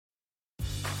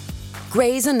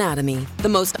Grey's Anatomy, the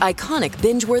most iconic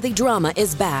binge-worthy drama,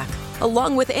 is back,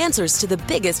 along with answers to the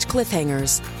biggest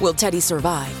cliffhangers. Will Teddy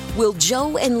survive? Will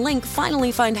Joe and Link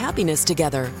finally find happiness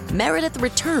together? Meredith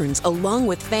returns along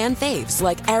with fan faves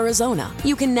like Arizona.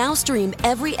 You can now stream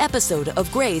every episode of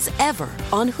Grey's ever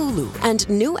on Hulu, and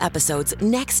new episodes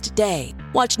next day.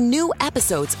 Watch new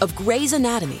episodes of Grey's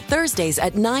Anatomy Thursdays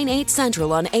at 9/8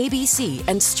 Central on ABC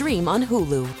and stream on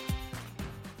Hulu.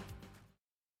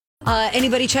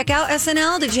 Anybody check out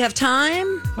SNL? Did you have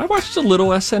time? I watched a little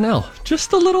SNL,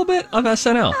 just a little bit of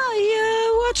SNL.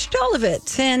 I watched all of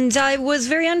it, and I was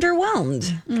very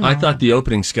underwhelmed. I thought the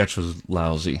opening sketch was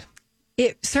lousy.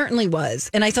 It certainly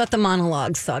was, and I thought the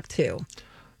monologue sucked too.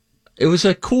 It was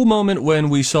a cool moment when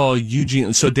we saw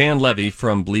Eugene. So Dan Levy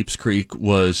from Bleeps Creek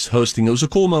was hosting. It was a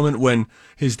cool moment when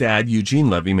his dad, Eugene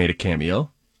Levy, made a cameo.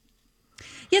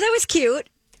 Yeah, that was cute.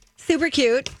 Super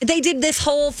cute. They did this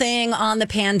whole thing on the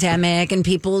pandemic and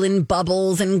people in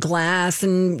bubbles and glass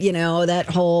and, that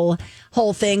whole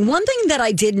thing. One thing that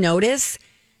I did notice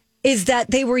is that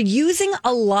they were using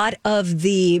a lot of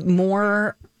the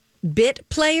more bit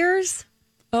players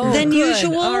than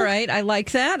usual. All right. I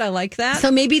like that. So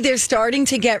maybe they're starting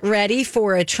to get ready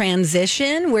for a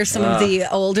transition where some of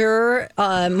the older,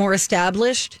 more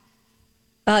established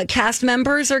cast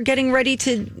members are getting ready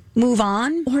to move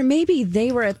on. Or maybe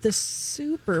they were at the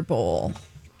Super Bowl.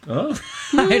 Oh,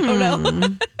 I don't know.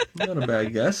 Not a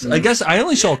bad guess. I guess I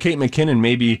only saw Kate McKinnon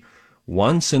maybe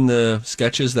once in the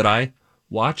sketches that I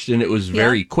watched, and it was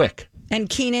very quick. And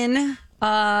Keenan,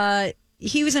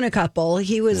 he was in a couple.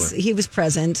 He was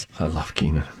present. I love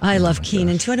Keenan. I love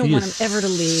Keenan too. I don't want him ever to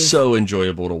leave. So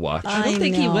enjoyable to watch. I don't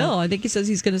think he will. I think he says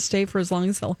he's going to stay for as long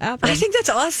as he'll have. I think that's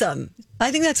awesome. I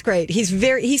think that's great. He's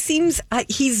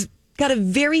got a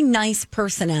very nice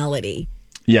personality.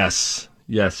 Yes,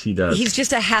 he does. He's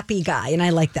just a happy guy, and I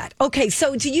like that. Okay,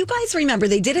 so do you guys remember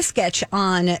they did a sketch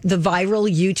on the viral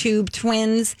YouTube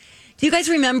twins? Do you guys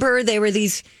remember they were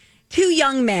these two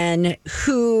young men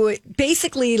who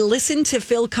basically listened to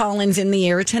Phil Collins in the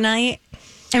Air Tonight?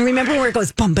 And remember where it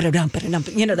goes, bum, ba-da-dum, ba-da-dum,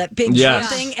 that big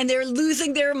thing, and they're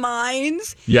losing their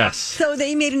minds? Yes. So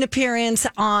they made an appearance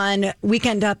on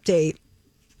Weekend Update.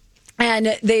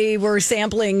 And they were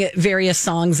sampling various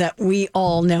songs that we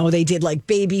all know. They did like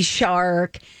Baby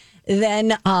Shark.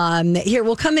 Then here,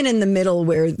 we'll come in the middle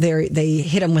where they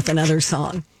hit them with another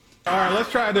song. All right, let's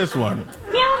try this one.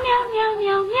 Meow, meow, meow,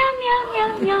 meow, meow,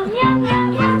 meow, meow, meow, meow,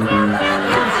 meow, meow.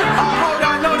 Hold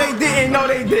on, no, they didn't,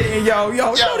 yo,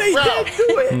 no, they didn't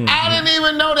do it. I didn't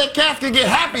even know that cats could get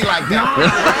happy like that.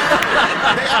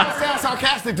 They all sound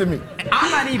sarcastic to me.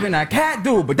 I'm not even a cat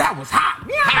dude, but that was hot.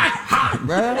 Hot,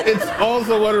 bro. It's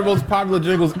also one of the most popular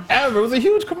jingles ever. It was a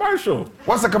huge commercial.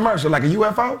 What's a commercial, like a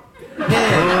UFO? Look,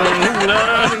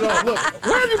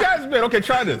 where have you guys been? Okay,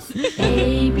 try this.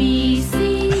 A, B,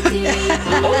 C, D, E, F,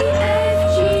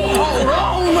 G.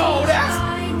 Oh, no, that's...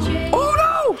 Oh,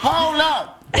 no. Hold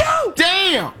up. Yo.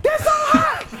 Damn. That's so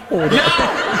hot. Yo.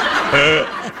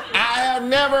 I have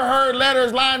never heard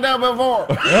letters lined up before.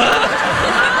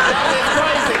 That is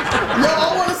crazy. Yo,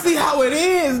 I want to see how it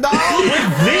is, dog.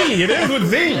 With Z. It is with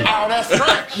Z. Oh, that's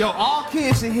trash. Yo, all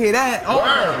kids should hear that. Oh.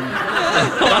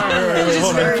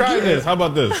 Hold on, try this. How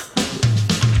about this?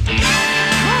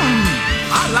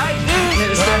 I like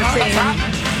this.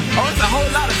 Oh, it's a whole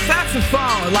lot of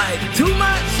saxophone. Like, too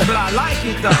much, but I like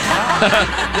it, though.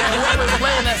 Yeah, whoever's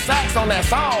playing that sax on that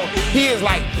song, he is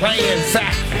like playing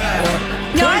sax.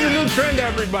 No, Here's a new trend,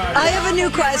 everybody. I have a new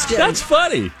question. That's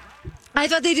funny. I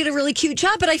thought they did a really cute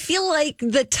job, but I feel like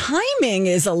the timing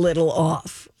is a little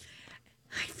off.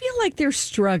 I feel like they're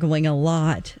struggling a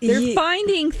lot. They're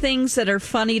finding things that are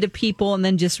funny to people and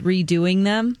then just redoing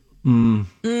them.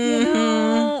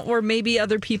 Or maybe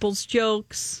other people's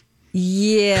jokes.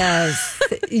 Yes.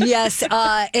 Yes.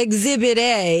 Exhibit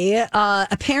A.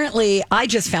 Apparently, I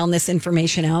just found this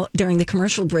information out during the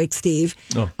commercial break, Steve.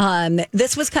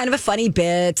 This was kind of a funny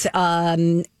bit.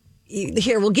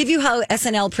 Here, we'll give you how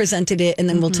SNL presented it, and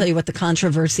then we'll tell you what the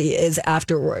controversy is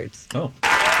afterwards. Oh.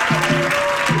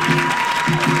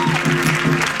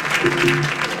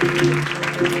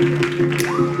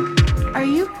 Are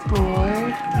you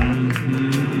bored?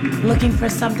 Looking for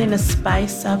something to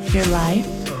spice up your life?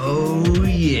 Oh,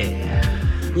 yeah.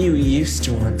 You used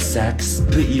to want sex,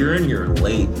 but you're in your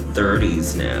late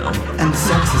 30s now. And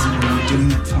sex isn't really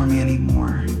doing it for me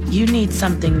anymore. You need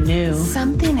something new.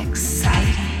 Something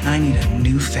exciting. I need a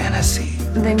new fantasy.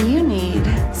 Then you need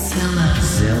Zilla.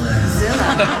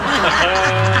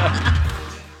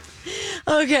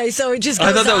 Okay, so it just goes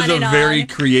I thought that was on a and very on.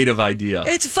 creative idea.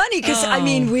 It's funny because,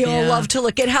 we all love to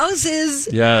look at houses.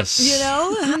 Yes. You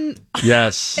know?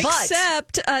 Yes.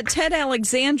 Except Ted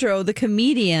Alexandro, the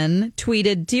comedian,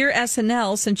 tweeted, "Dear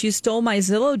SNL, since you stole my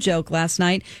Zillow joke last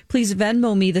night, please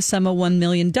Venmo me the sum of $1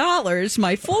 million.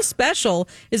 My full special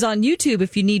is on YouTube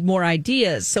if you need more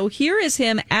ideas." So here is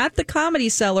him at the Comedy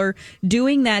Cellar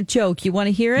doing that joke. You want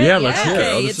to hear it? Yeah, let's hear it.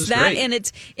 Okay, Oh, this it's is that, great. and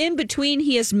it's in between.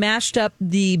 He has mashed up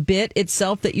the bit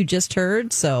itself that you just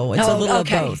heard, so it's a little of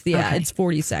both. Yeah, it's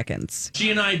 40 seconds. She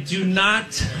and I do not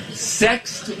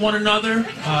sext one another.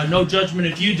 No judgment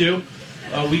if you do.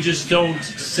 We just don't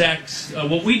sex.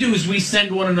 What we do is we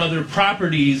send one another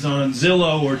properties on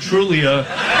Zillow or Trulia.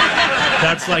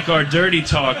 That's like our dirty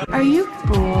talk. Are you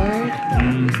bored?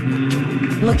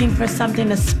 Looking for something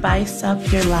to spice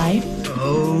up your life?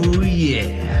 Oh,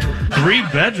 yeah. 3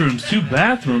 bedrooms, 2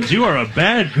 bathrooms. You are a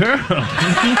bad girl.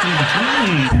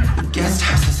 The guest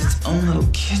house has its own little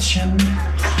kitchen.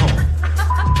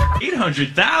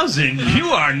 800,000. You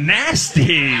are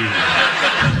nasty.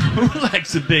 Who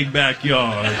likes a big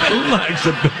backyard? Who likes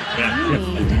a big backyard?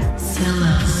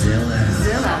 Zillow.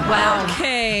 Wow.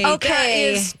 Okay. That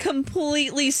is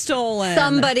completely stolen.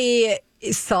 Somebody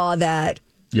saw that.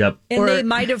 Yep. And they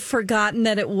might have forgotten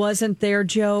that it wasn't their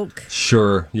joke.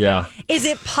 Sure. Yeah. Is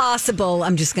it possible?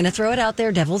 I'm just going to throw it out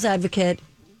there, devil's advocate.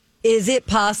 Is it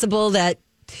possible that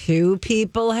 2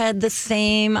 people had the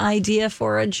same idea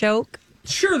for a joke?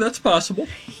 Sure, that's possible.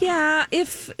 Yeah,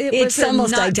 if It's was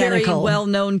almost a not identical. very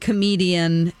well-known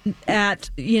comedian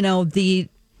at, the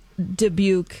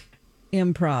Dubuque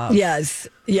Improv. Yes.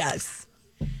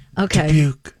 Okay.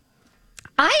 Dubuque.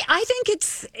 I think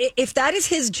if that is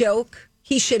his joke,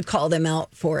 he should call them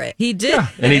out for it. He did. Yeah,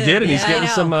 and he did, and he's I getting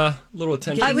know. some little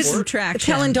attention. I was for it.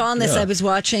 telling Dawn this. Yeah. I was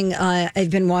watching. I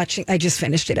just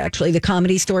finished it actually. The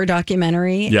Comedy Store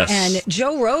documentary. Yes. And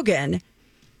Joe Rogan,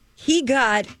 he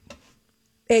got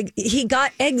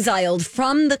exiled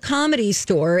from the Comedy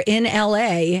Store in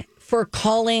L.A. for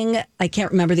calling. I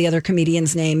can't remember the other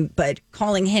comedian's name, but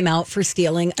calling him out for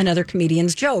stealing another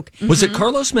comedian's joke. Was it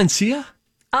Carlos Mencia?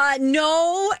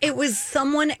 No, it was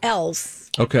someone else.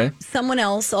 Okay. Someone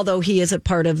else, although he is a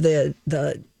part of the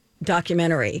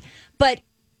documentary. But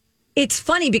it's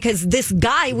funny because this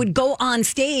guy would go on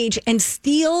stage and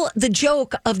steal the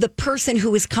joke of the person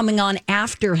who was coming on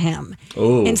after him.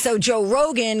 Oh. And so Joe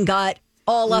Rogan got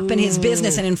all up in his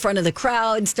business and in front of the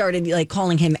crowd, started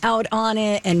calling him out on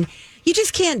it. And you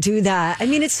just can't do that. I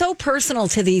mean, it's so personal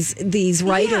to these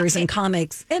writers and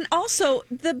comics. And also,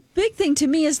 the big thing to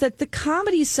me is that the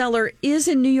Comedy Cellar is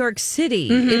in New York City.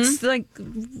 It's like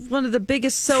one of the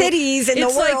biggest cities in the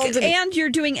world. And you're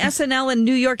doing SNL in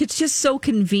New York. It's just so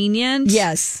convenient.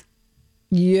 Yes.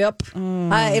 Yep.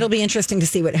 It'll be interesting to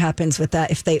see what happens with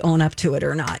that, if they own up to it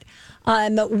or not.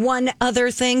 One other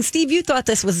thing, Steve, you thought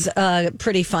this was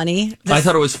pretty funny. I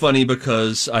thought it was funny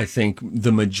because I think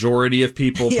the majority of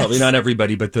people, probably not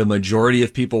everybody, but the majority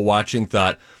of people watching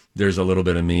thought there's a little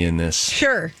bit of me in this.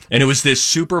 Sure. And it was this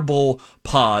Super Bowl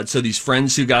pod. So these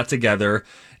friends who got together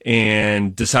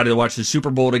and decided to watch the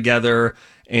Super Bowl together,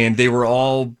 and they were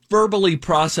all verbally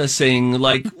processing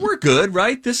like, we're good,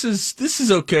 right? This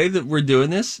is okay that we're doing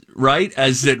this, right?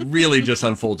 As it really just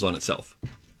unfolds on itself.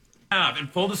 In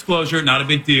full disclosure, not a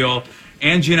big deal.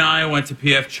 Angie and I went to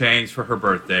PF Chang's for her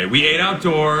birthday. We ate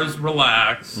outdoors,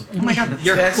 relax. Oh my God,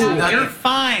 You're cool. You're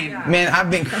fine. Man, I've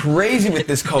been crazy with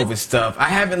this COVID stuff. I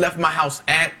haven't left my house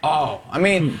at all. I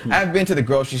mean, I've been to the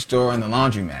grocery store and the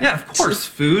laundromat. Yeah, of course.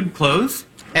 Food, clothes.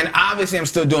 And obviously, I'm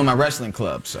still doing my wrestling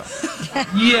club, so.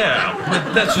 Yeah,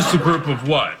 but that's just a group of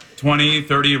what? 20,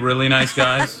 30 really nice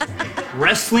guys?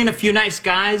 Wrestling a few nice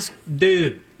guys?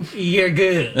 Dude, you're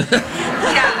good.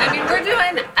 Yeah, I mean, we're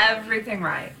doing everything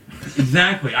right.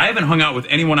 Exactly. I haven't hung out with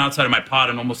anyone outside of my pod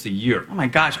in almost a year. Oh my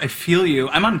gosh, I feel you.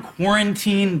 I'm on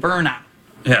quarantine burnout.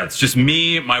 Yeah, it's just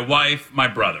me, my wife, my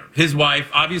brother. His wife,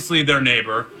 obviously their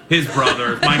neighbor, his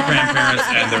brother, my grandparents,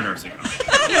 and their nursing home.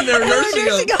 And their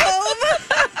nursing home.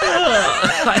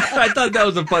 I thought that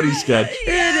was a funny sketch.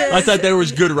 I thought there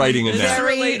was good writing in that.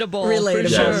 Relatable. For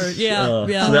sure. Yeah.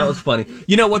 So that was funny.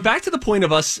 You know what? Back to the point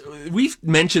of us, we've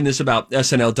mentioned this about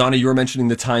SNL. Donna, you were mentioning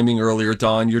the timing earlier.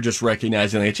 Dawn, you're just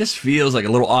recognizing it just feels like a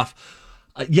little off.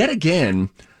 Yet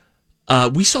again,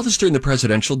 we saw this during the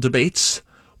presidential debates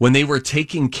when they were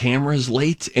taking cameras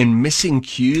late and missing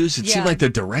cues. It seemed like the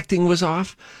directing was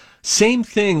off. Same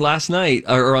thing last night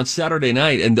or on Saturday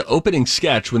night in the opening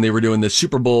sketch when they were doing the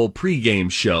Super Bowl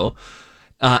pregame show.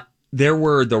 there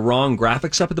were the wrong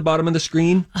graphics up at the bottom of the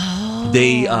screen. Oh.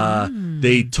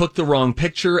 They took the wrong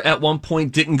picture at one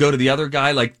point, didn't go to the other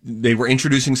guy, like they were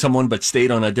introducing someone but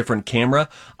stayed on a different camera.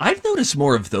 I've noticed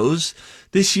more of those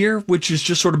this year, which is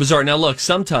just sort of bizarre. Now, look,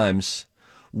 sometimes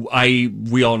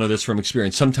we all know this from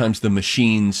experience. Sometimes the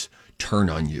machines turn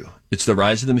on you. It's the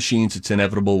rise of the machines. It's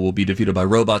inevitable. We'll be defeated by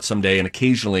robots someday. And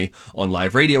occasionally on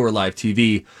live radio or live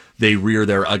TV, they rear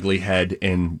their ugly head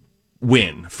and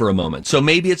win for a moment. So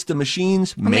maybe it's the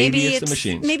machines. Maybe it's the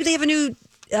machines. Maybe they have a new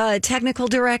technical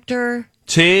director.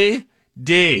 TD.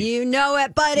 You know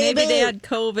it, buddy. Maybe they had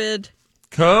COVID.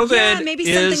 Yeah, maybe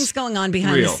something's going on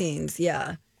behind the scenes.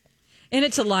 Yeah. And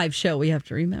it's a live show. We have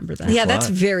to remember that. Yeah, that's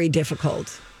very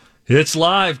difficult. It's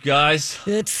live, guys.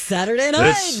 It's Saturday night.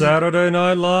 It's Saturday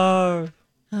Night Live.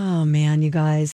 Oh, man, you guys.